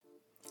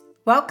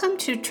Welcome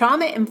to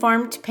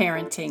Trauma-Informed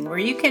Parenting, where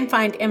you can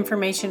find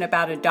information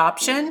about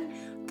adoption,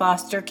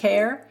 foster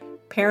care,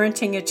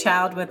 parenting a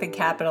child with a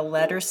capital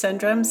letter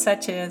syndrome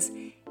such as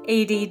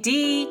ADD,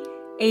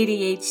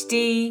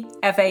 ADHD,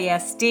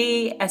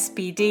 FASD,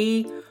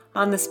 SPD,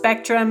 on the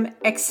spectrum,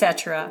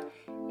 etc.,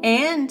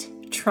 and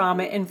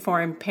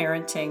trauma-informed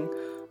parenting,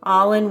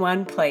 all in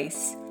one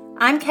place.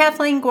 I'm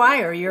Kathleen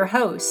Guire, your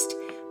host,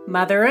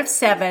 mother of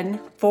 7,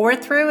 4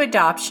 through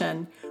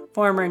adoption,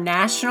 former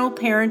National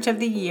Parent of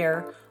the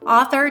Year,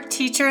 author,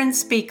 teacher, and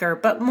speaker,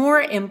 but more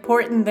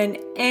important than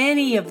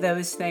any of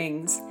those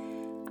things,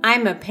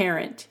 I'm a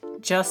parent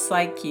just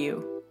like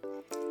you.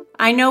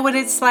 I know what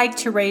it's like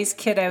to raise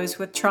kiddos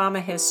with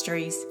trauma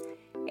histories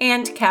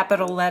and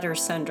capital letter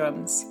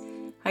syndromes.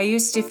 I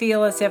used to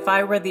feel as if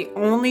I were the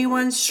only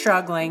one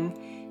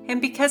struggling,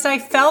 and because I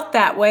felt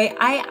that way,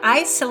 I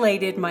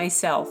isolated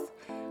myself.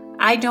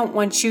 I don't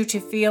want you to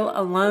feel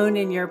alone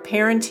in your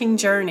parenting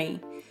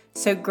journey.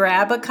 So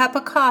grab a cup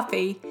of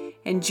coffee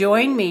and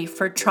join me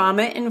for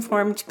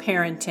Trauma-Informed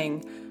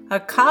Parenting, a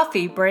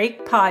coffee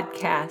break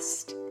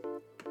podcast.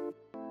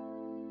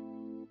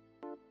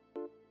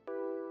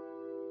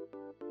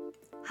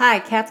 Hi,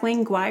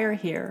 Kathleen Guire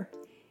here.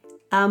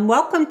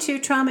 Welcome to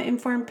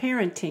Trauma-Informed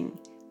Parenting.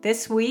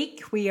 This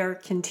week we are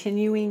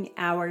continuing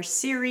our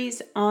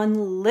series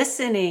on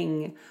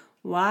listening.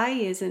 Why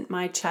isn't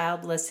my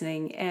child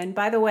listening? And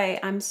by the way,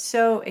 I'm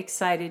so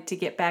excited to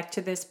get back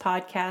to this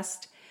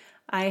podcast.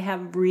 I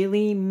have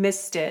really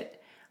missed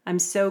it. I'm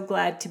so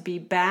glad to be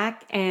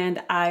back,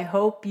 and I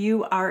hope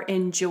you are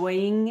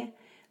enjoying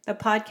the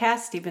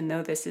podcast, even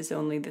though this is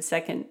only the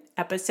second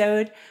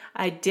episode.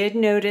 I did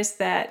notice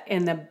that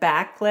in the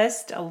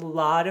backlist, a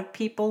lot of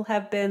people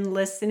have been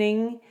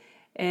listening,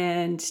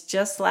 and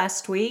just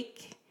last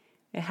week,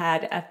 it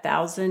had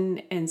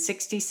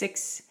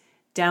 1,066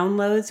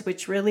 downloads,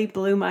 which really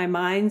blew my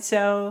mind.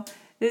 So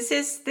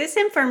this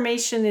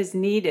information is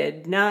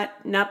needed,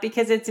 not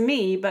because it's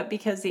me, but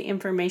because the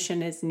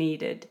information is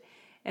needed.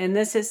 And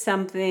this is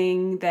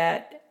something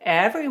that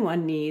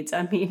everyone needs.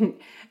 I mean,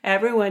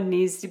 everyone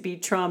needs to be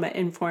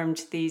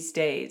trauma-informed these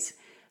days.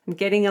 I'm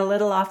getting a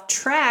little off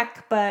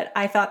track, but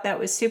I thought that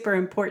was super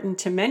important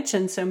to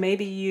mention. So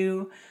maybe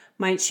you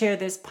might share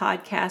this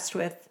podcast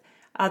with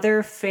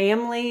other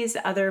families,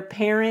 other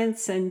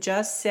parents, and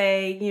just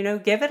say,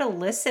 give it a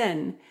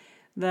listen.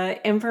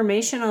 The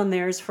information on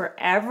there is for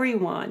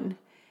everyone.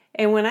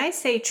 And when I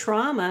say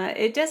trauma,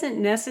 it doesn't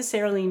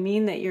necessarily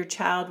mean that your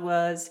child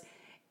was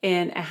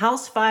in a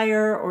house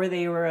fire or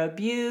they were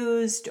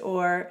abused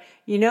or,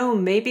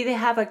 maybe they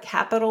have a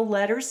capital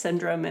letter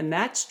syndrome, and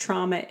that's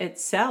trauma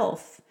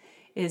itself,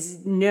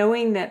 is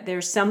knowing that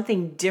there's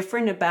something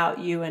different about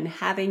you and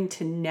having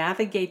to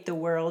navigate the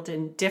world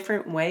in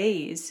different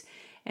ways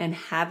and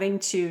having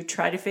to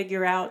try to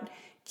figure out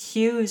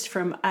cues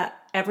from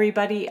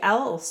everybody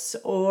else,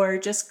 or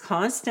just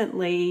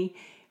constantly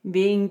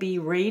being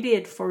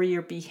berated for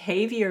your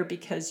behavior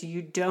because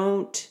you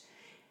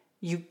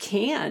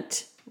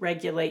can't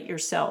regulate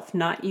yourself.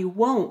 Not you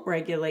won't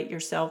regulate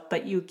yourself,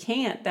 but you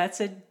can't.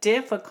 That's a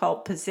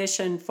difficult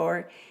position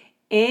for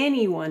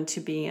anyone to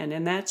be in,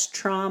 and that's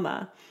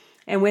trauma.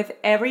 And with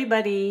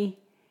everybody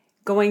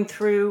going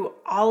through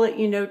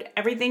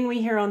everything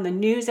we hear on the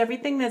news,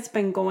 everything that's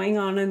been going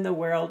on in the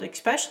world,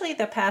 especially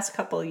the past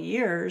couple of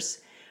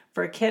years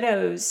for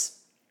kiddos,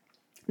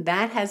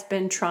 that has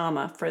been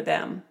trauma for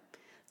them.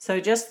 So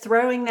just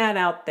throwing that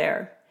out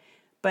there.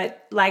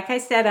 But like I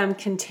said, I'm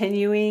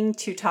continuing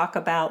to talk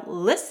about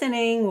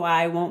listening.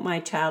 Why won't my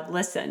child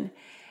listen?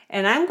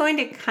 And I'm going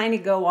to kind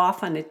of go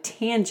off on a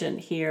tangent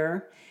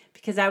here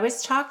because I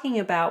was talking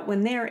about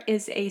when there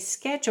is a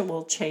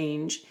schedule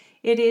change,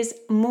 it is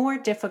more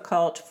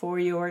difficult for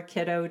your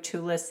kiddo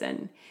to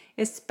listen,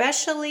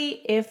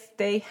 especially if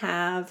they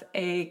have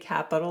a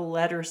capital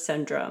letter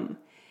syndrome.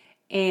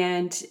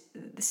 And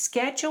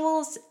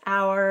schedules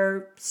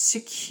are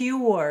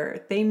secure.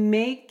 They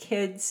make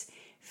kids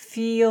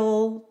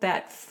feel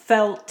that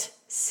felt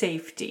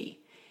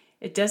safety.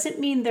 It doesn't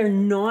mean they're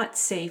not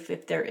safe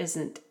if there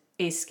isn't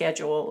a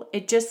schedule.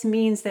 It just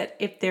means that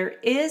if there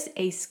is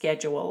a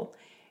schedule,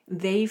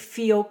 they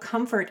feel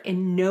comfort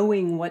in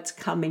knowing what's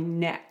coming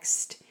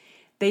next.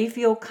 They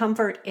feel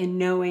comfort in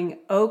knowing,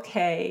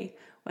 okay,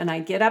 when I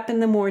get up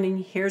in the morning,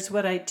 here's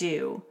what I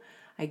do.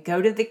 I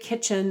go to the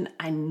kitchen.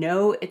 I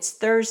know it's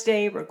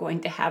Thursday. We're going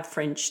to have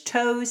French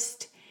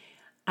toast.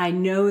 I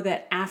know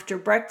that after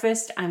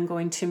breakfast, I'm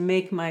going to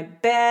make my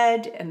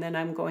bed, and then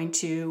I'm going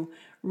to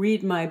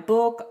read my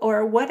book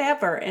or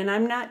whatever. And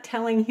I'm not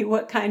telling you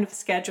what kind of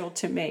schedule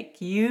to make.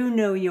 You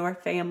know your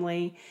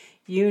family.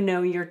 You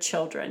know your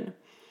children.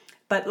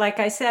 But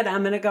like I said,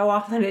 I'm going to go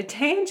off on a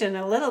tangent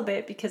a little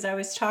bit because I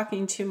was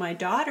talking to my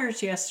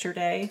daughters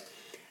yesterday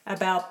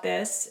about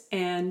this,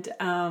 and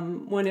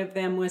one of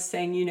them was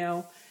saying,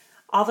 all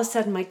of a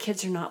sudden my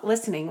kids are not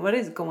listening. What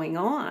is going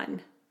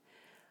on?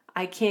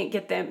 I can't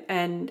get them.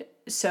 And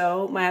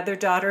so my other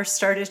daughter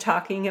started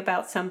talking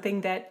about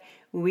something that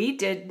we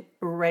did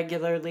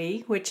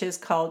regularly, which is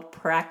called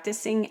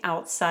practicing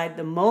outside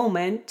the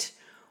moment,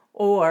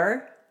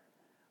 or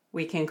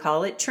We can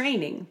call it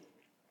training.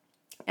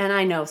 And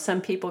I know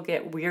some people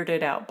get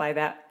weirded out by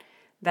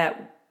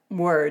that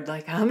word,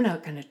 like, I'm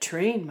not going to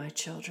train my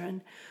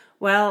children.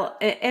 Well,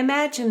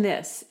 imagine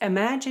this.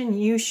 Imagine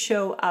you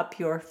show up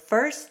your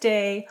first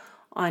day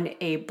on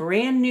a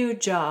brand new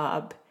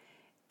job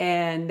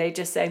and they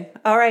just say,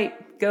 all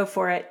right, go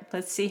for it.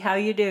 Let's see how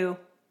you do.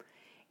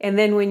 And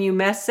then when you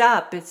mess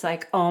up, it's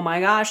like, oh my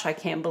gosh, I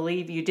can't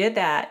believe you did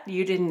that.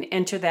 You didn't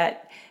enter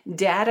that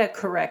data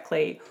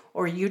correctly,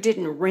 or you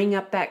didn't ring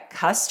up that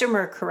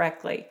customer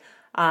correctly.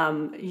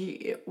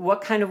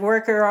 What kind of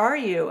worker are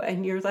you?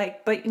 And you're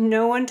like, but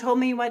no one told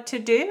me what to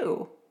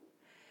do.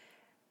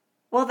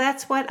 Well,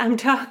 that's what I'm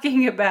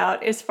talking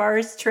about as far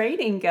as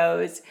training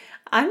goes.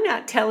 I'm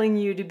not telling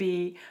you to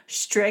be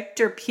strict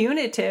or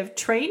punitive.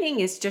 Training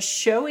is just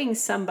showing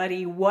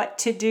somebody what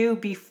to do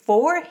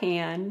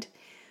beforehand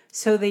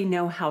so they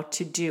know how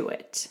to do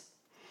it.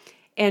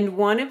 And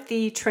one of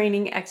the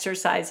training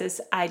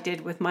exercises I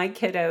did with my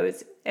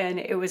kiddos, and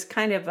it was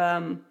kind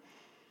of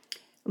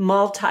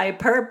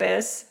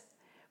multi-purpose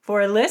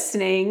for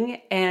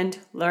listening and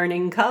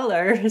learning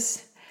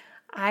colors,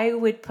 I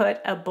would put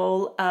a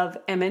bowl of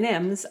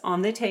M&Ms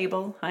on the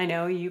table. I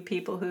know you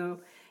people who,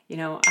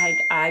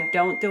 I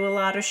don't do a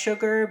lot of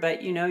sugar,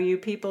 but you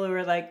people who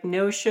are like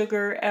no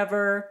sugar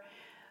ever,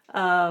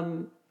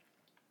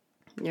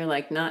 you're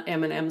like, not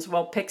M&Ms.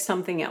 Well, pick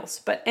something else.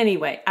 But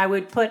anyway, I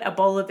would put a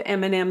bowl of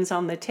M&Ms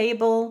on the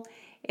table,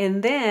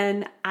 and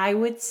then I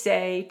would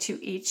say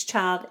to each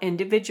child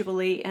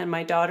individually, and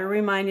my daughter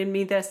reminded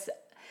me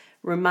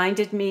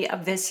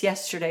of this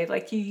yesterday,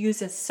 like you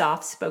use a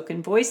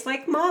soft-spoken voice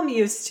like mom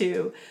used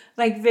to,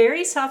 like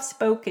very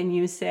soft-spoken.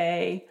 You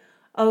say,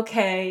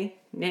 okay,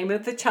 name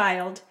of the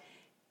child,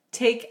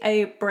 take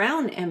a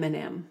brown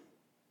M&M.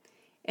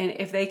 And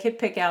if they could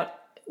pick out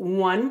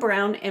one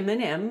brown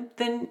M&M,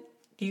 then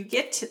you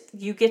get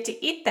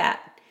to eat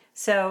that.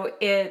 So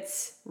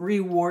it's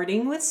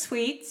rewarding with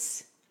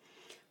sweets,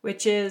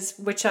 which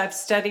I've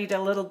studied a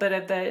little bit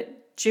of the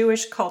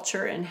Jewish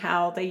culture and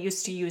how they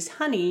used to use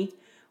honey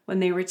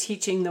when they were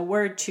teaching the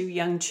word to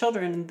young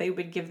children. They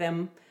would give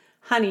them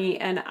honey,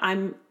 and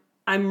I'm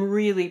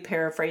really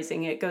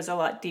paraphrasing. It goes a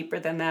lot deeper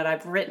than that.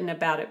 I've written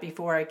about it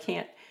before. I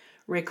can't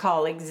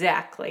recall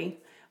exactly,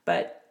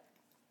 but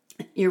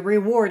you're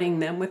rewarding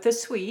them with a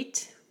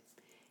sweet,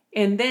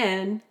 and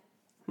then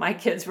my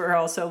kids were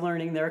also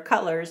learning their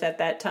colors at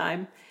that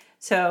time.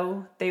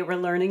 So they were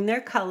learning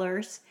their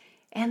colors.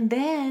 And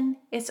then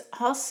it's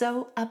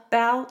also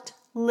about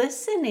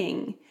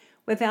listening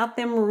without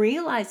them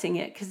realizing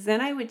it, because then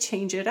I would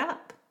change it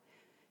up.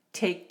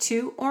 Take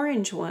 2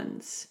 orange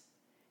ones.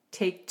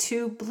 Take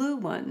 2 blue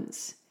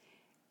ones.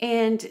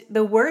 And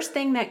the worst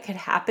thing that could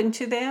happen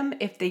to them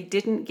if they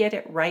didn't get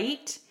it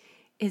right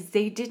is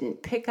they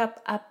didn't pick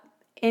up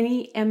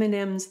any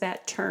M&Ms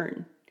that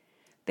turn.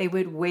 They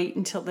would wait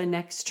until the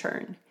next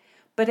turn.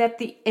 But at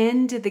the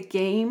end of the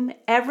game,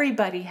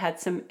 everybody had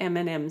some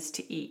M&Ms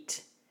to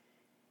eat.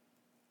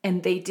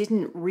 And they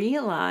didn't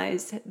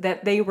realize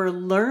that they were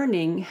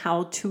learning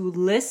how to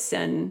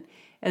listen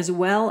as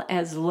well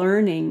as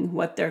learning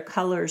what their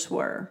colors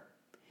were.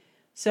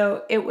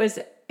 So it was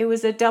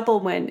a double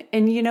win.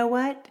 And you know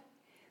what?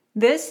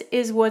 This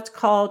is what's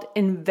called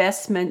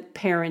investment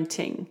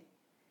parenting.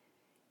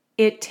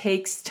 It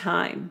takes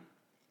time.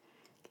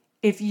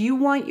 If you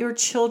want your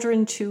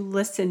children to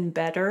listen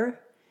better,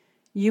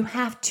 you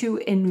have to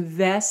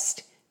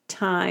invest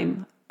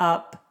time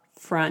up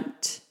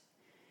front.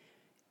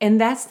 And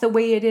that's the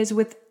way it is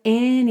with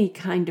any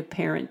kind of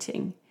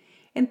parenting.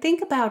 And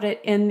think about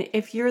it. And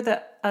if you're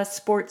a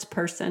sports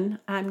person,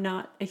 I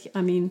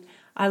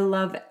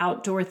love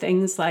outdoor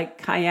things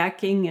like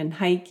kayaking and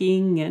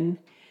hiking,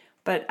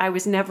 but I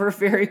was never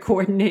very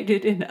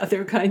coordinated in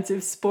other kinds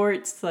of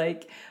sports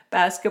like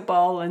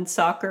basketball and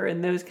soccer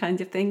and those kinds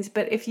of things.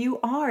 But if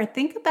you are,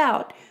 think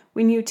about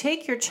when you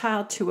take your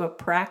child to a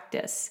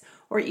practice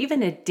or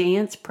even a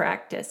dance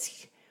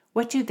practice,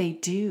 what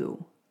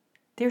do?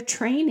 They're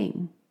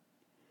training.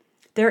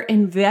 They're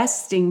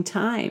investing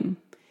time.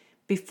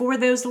 Before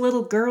those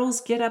little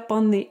girls get up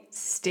on the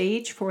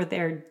stage for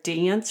their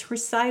dance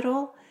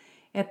recital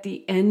at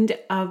the end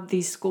of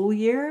the school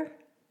year,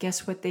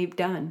 guess what they've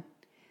done?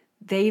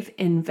 They've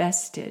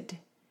invested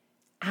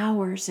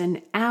hours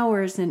and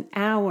hours and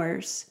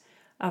hours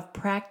of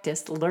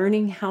practice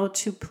learning how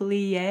to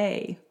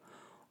plie,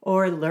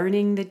 or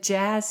learning the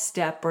jazz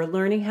step, or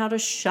learning how to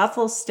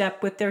shuffle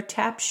step with their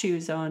tap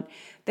shoes on.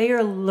 They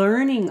are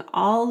learning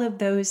all of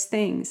those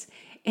things.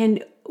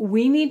 And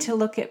we need to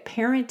look at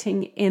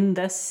parenting in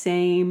the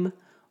same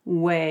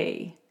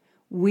way.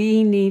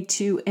 We need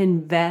to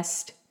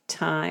invest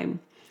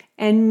time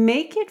and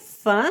make it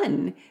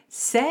fun.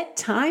 Set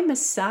time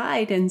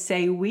aside and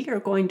say, we are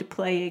going to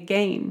play a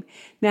game.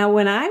 Now,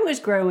 when I was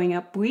growing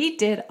up, we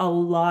did a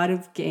lot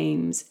of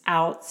games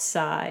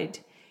outside.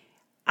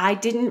 I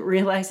didn't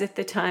realize at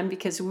the time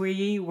because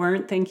we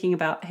weren't thinking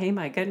about, hey,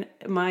 my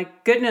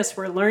goodness,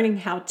 we're learning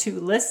how to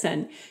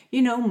listen.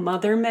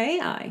 Mother,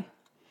 may I?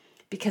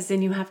 Because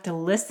then you have to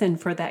listen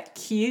for that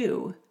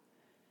cue.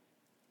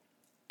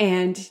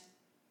 And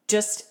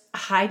just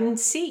hide and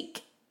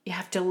seek. You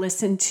have to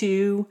listen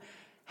to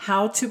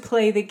how to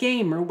play the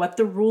game or what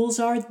the rules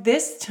are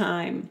this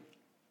time.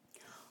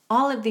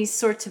 All of these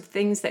sorts of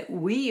things that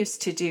we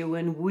used to do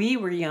when we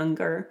were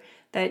younger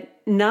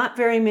that not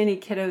very many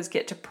kiddos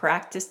get to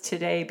practice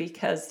today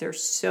because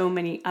there's so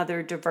many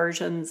other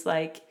diversions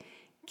like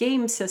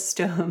game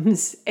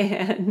systems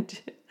and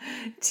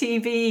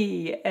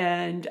TV.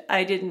 And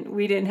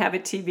we didn't have a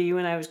TV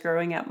when I was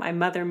growing up. My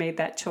mother made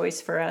that choice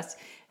for us.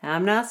 And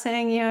I'm not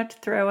saying you have to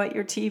throw out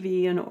your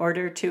TV in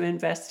order to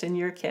invest in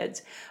your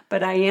kids,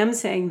 but I am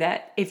saying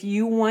that if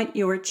you want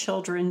your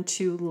children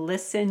to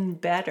listen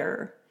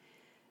better,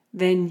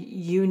 then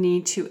you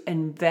need to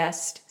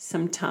invest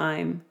some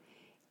time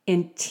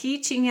in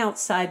teaching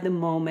outside the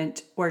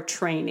moment or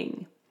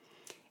training.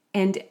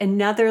 And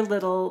another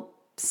little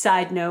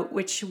side note,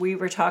 which we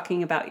were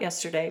talking about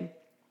yesterday,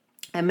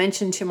 I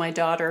mentioned to my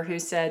daughter who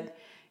said,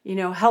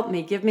 help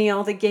me, give me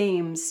all the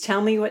games, tell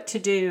me what to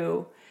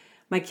do.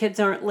 My kids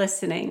aren't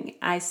listening.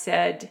 I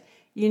said,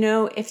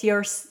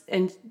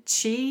 and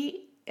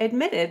she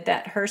admitted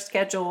that her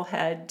schedule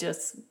had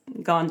just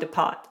gone to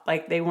pot,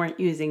 like they weren't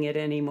using it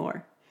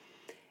anymore.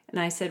 And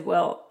I said,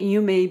 well,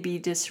 you may be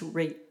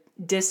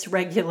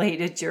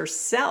dysregulated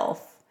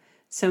yourself,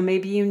 so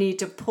maybe you need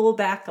to pull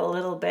back a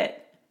little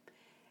bit.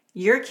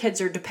 Your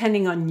kids are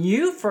depending on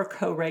you for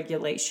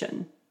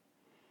co-regulation,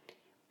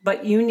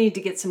 but you need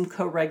to get some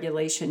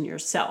co-regulation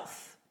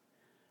yourself,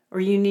 or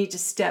you need to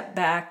step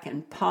back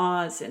and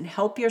pause and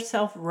help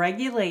yourself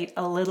regulate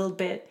a little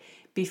bit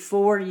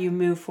before you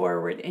move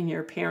forward in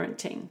your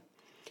parenting.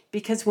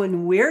 Because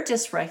when we're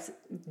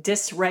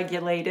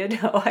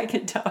dysregulated, I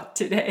can talk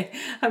today.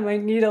 I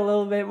might need a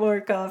little bit more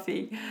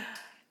coffee.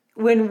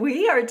 When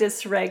we are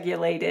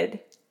dysregulated,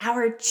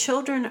 our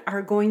children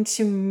are going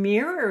to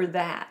mirror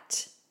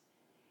that.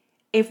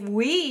 If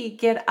we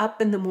get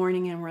up in the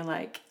morning and we're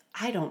like,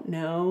 I don't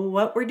know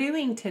what we're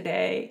doing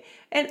today.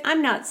 And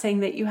I'm not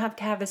saying that you have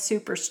to have a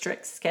super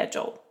strict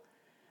schedule.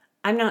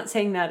 I'm not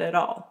saying that at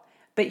all.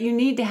 But you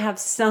need to have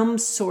some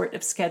sort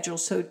of schedule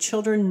so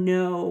children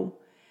know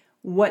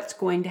what's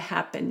going to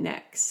happen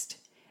next.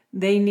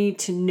 They need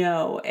to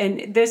know.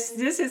 And this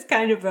is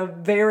kind of a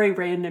very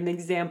random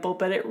example,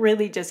 but it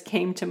really just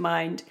came to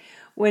mind.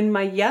 When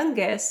my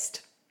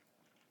youngest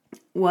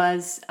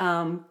was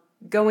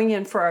going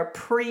in for a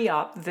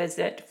pre-op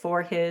visit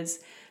for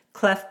his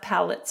cleft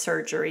palate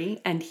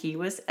surgery, and he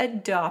was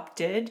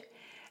adopted,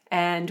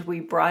 and we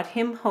brought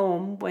him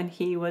home when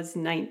he was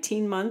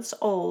 19 months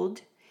old.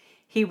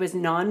 He was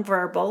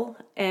nonverbal,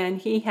 and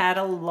he had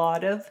a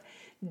lot of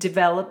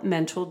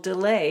developmental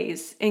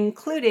delays,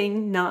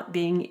 including not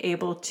being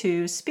able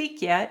to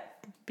speak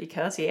yet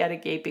because he had a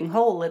gaping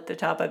hole at the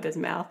top of his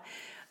mouth.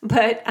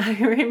 But I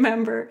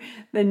remember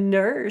the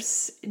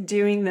nurse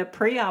doing the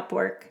pre-op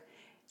work.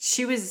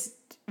 She was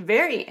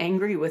very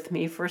angry with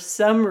me for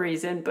some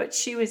reason, but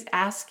she was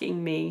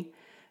asking me,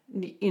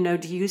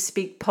 do you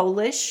speak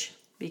Polish?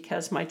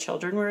 Because my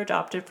children were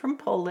adopted from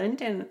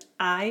Poland, and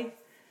I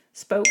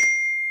spoke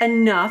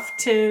enough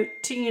to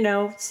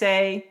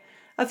say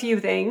a few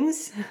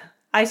things.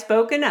 I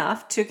spoke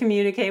enough to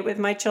communicate with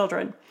my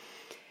children.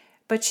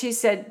 But she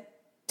said,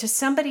 does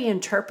somebody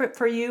interpret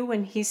for you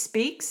when he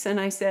speaks? And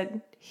I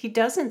said, he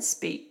doesn't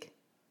speak.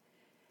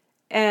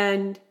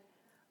 And,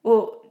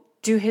 well,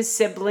 do his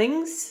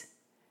siblings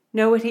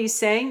know what he's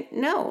saying?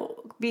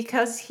 No,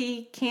 because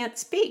he can't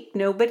speak.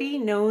 Nobody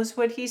knows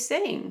what he's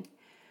saying.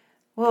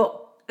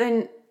 Well,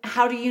 then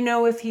how do you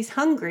know if he's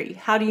hungry?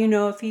 How do you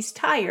know if he's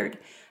tired?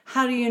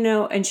 How do you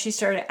know? And she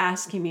started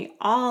asking me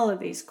all of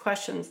these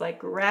questions like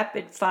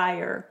rapid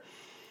fire.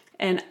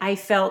 And I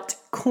felt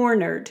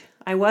cornered.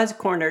 I was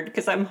cornered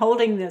because I'm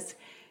holding this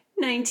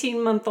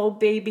 19-month-old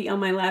baby on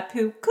my lap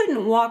who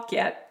couldn't walk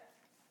yet,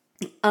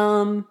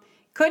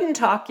 couldn't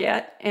talk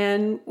yet,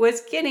 and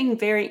was getting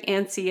very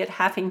antsy at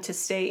having to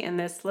stay in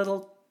this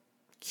little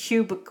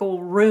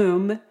cubicle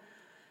room.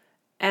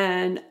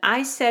 And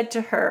I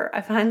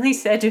finally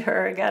said to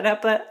her, I got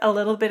up a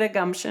little bit of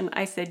gumption.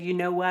 I said, you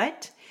know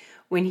what?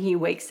 When he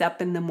wakes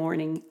up in the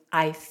morning,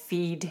 I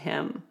feed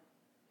him.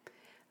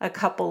 A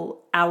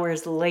couple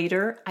hours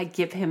later, I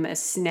give him a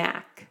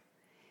snack.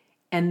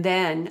 And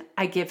then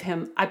I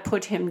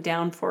put him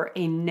down for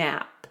a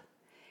nap.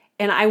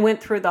 And I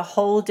went through the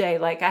whole day,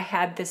 like I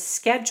had this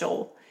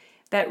schedule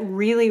that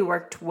really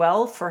worked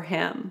well for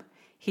him.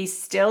 He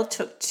still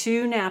took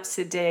 2 naps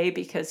a day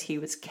because he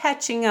was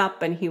catching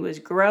up and he was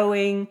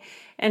growing.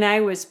 And I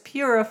was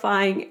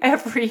purifying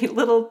every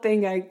little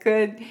thing I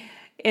could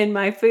in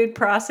my food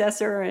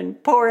processor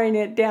and pouring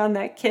it down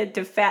that kid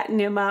to fatten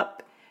him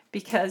up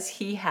because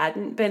he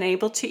hadn't been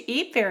able to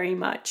eat very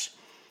much.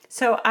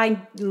 So I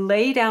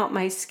laid out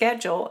my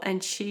schedule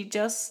and she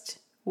just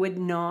would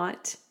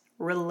not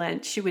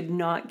relent. She would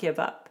not give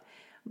up.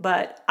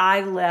 But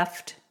I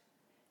left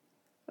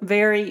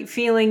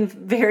feeling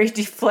very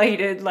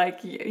deflated, like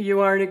you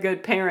aren't a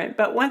good parent.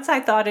 But once I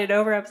thought it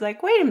over, I was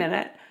like, wait a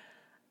minute.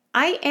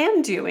 I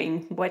am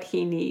doing what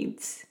he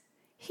needs.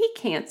 He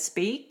can't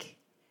speak.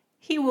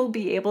 He will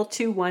be able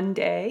to one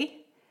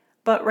day,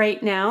 But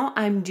right now,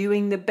 I'm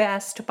doing the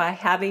best by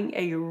having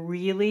a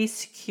really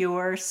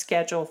secure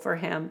schedule for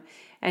him.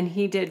 And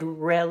he did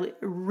really,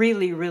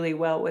 really, really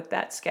well with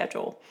that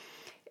schedule.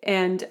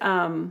 And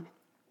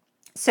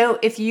so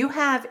if you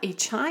have a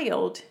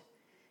child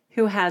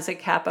who has a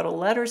capital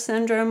letter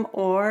syndrome,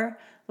 or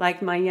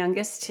like my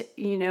youngest,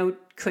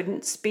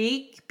 couldn't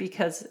speak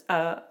because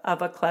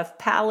of a cleft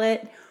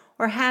palate,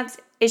 or has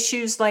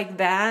issues like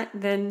that,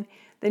 then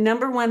the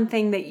number one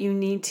thing that you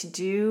need to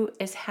do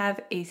is have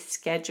a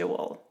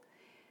schedule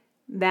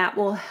that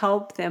will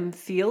help them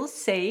feel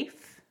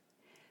safe,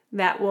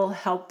 that will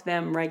help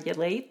them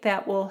regulate,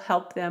 that will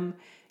help them,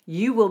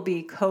 you will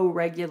be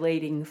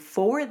co-regulating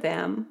for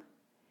them.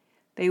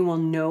 They will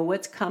know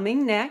what's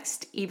coming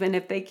next, even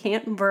if they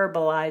can't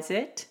verbalize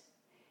it.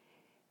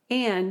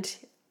 And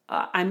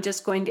I'm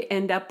just going to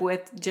end up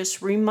with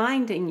just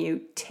reminding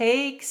you,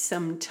 take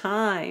some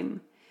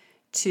time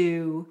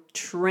to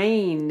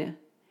train.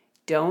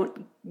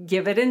 Don't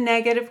give it a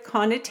negative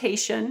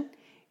connotation.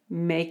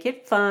 Make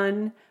it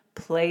fun.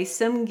 Play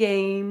some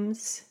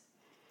games.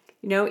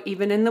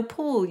 Even in the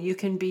pool, you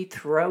can be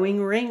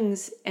throwing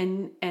rings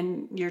and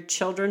your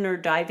children are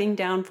diving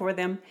down for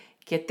them.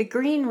 Get the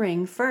green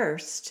ring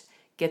first.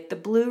 Get the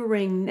blue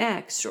ring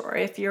next. Or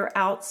if you're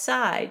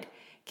outside,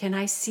 can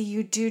I see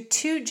you do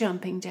 2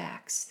 jumping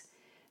jacks?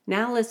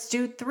 Now let's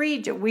do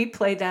 3. We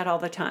play that all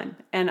the time.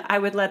 And I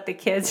would let the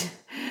kids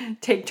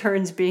take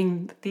turns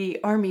being the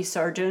army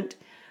sergeant.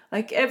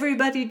 Like,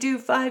 everybody do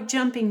 5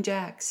 jumping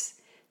jacks.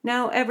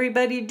 Now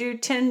everybody do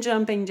 10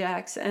 jumping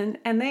jacks. And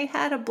they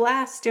had a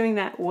blast doing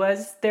that.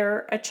 Was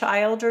there a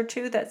child or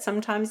two that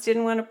sometimes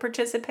didn't want to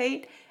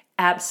participate?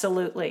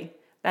 Absolutely.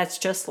 That's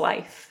just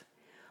life.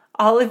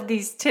 All of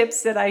these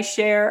tips that I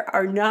share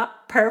are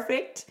not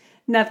perfect.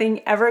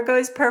 Nothing ever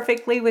goes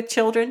perfectly with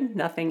children.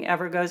 Nothing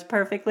ever goes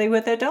perfectly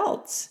with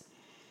adults.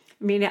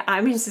 I mean,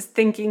 I'm just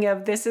thinking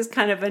of, this is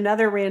kind of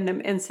another random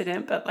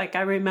incident, but like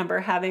I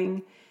remember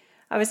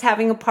I was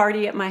having a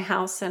party at my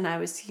house, and I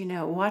was,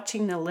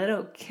 watching the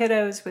little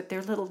kiddos with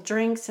their little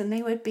drinks, and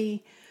they would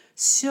be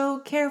so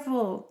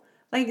careful.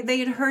 Like, they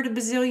had heard a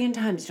bazillion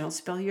times, don't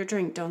spill your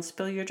drink, don't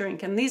spill your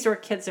drink. And these were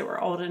kids that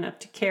were old enough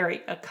to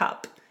carry a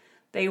cup.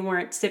 They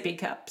weren't sippy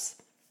cups.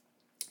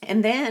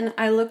 And then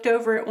I looked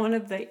over at one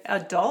of the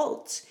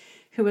adults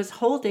who was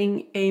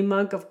holding a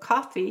mug of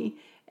coffee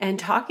and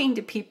talking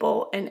to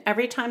people. And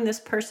every time this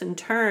person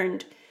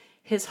turned,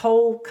 his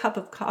whole cup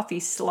of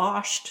coffee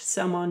sloshed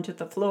some onto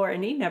the floor.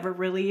 And he never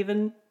really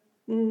even,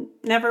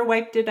 never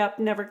wiped it up,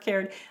 never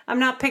cared. I'm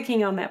not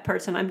picking on that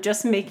person. I'm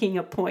just making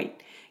a point.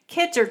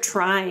 Kids are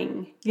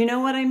trying. You know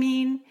what I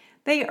mean?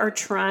 They are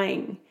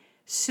trying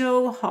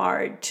so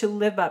hard to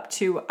live up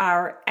to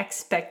our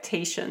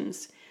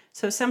expectations.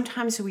 So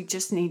sometimes we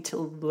just need to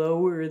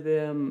lower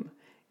them,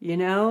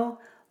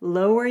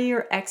 Lower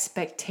your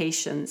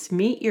expectations.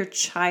 Meet your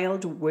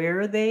child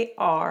where they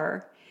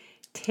are.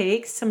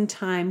 Take some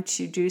time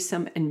to do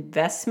some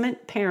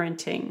investment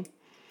parenting.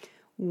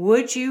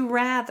 Would you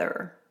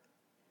rather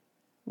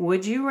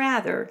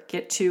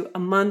get to a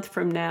month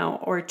from now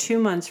or 2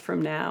 months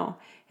from now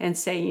and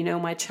say,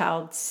 my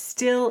child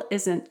still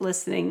isn't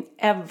listening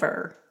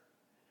ever?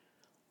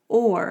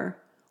 Or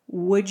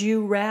would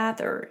you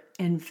rather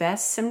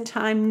invest some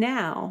time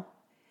now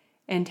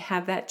and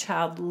have that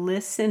child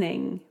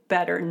listening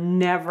better,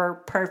 never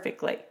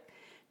perfectly?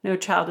 No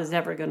child is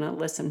ever going to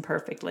listen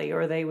perfectly,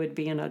 or they would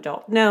be an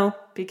adult. No,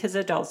 because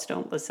adults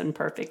don't listen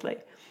perfectly.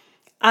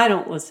 I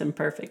don't listen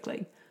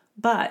perfectly.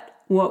 But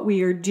what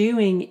we are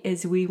doing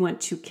is we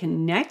want to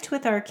connect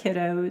with our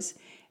kiddos,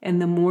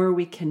 and the more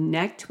we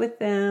connect with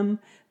them,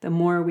 the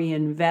more we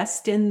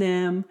invest in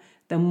them,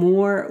 the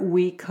more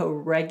we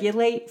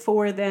co-regulate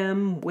for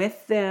them,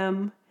 with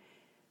them,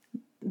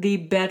 the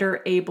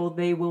better able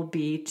they will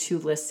be to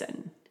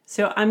listen.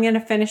 So I'm going to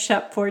finish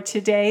up for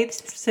today.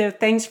 So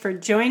thanks for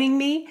joining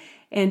me,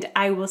 and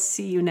I will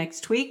see you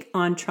next week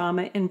on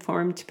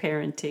Trauma-Informed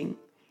Parenting.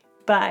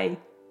 Bye.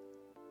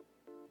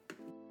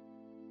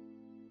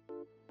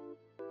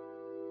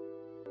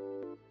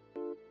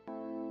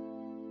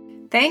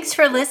 Thanks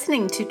for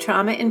listening to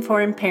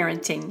Trauma-Informed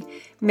Parenting.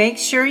 Make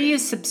sure you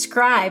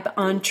subscribe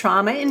on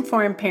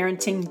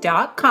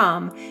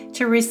traumainformedparenting.com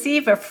to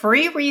receive a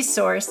free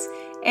resource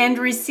and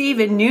receive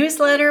a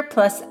newsletter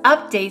plus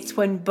updates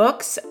when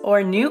books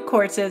or new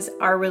courses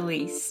are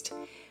released.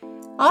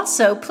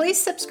 Also, please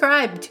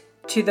subscribe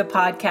to the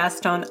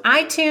podcast on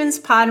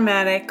iTunes,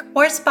 Podomatic,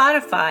 or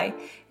Spotify,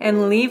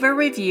 and leave a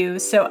review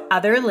so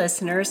other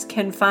listeners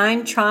can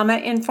find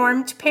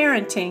trauma-informed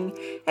parenting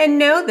and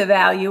know the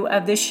value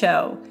of the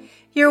show.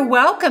 You're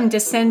welcome to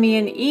send me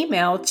an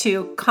email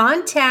to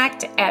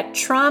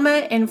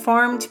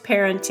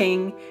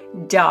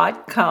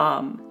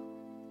contact@traumainformedparenting.com.